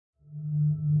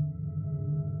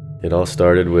It all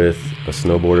started with a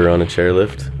snowboarder on a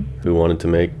chairlift who wanted to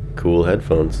make cool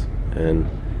headphones, and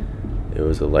it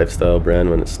was a lifestyle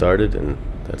brand when it started, and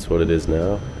that's what it is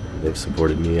now. They've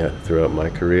supported me throughout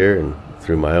my career and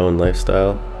through my own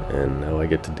lifestyle, and now I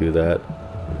get to do that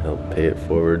and help pay it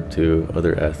forward to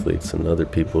other athletes and other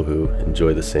people who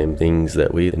enjoy the same things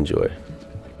that we enjoy.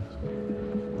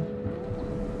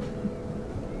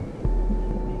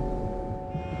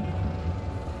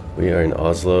 We are in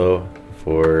Oslo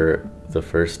for the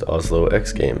first Oslo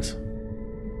X Games.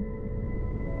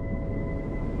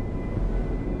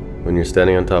 When you're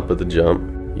standing on top of the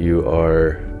jump, you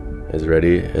are as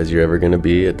ready as you're ever going to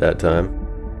be at that time.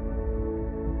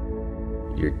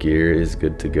 Your gear is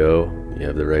good to go. You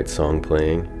have the right song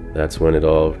playing. That's when it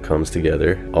all comes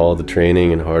together. All the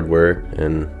training and hard work,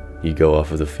 and you go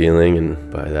off of the feeling,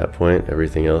 and by that point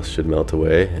everything else should melt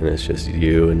away, and it's just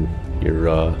you and your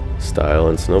raw style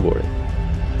and snowboarding.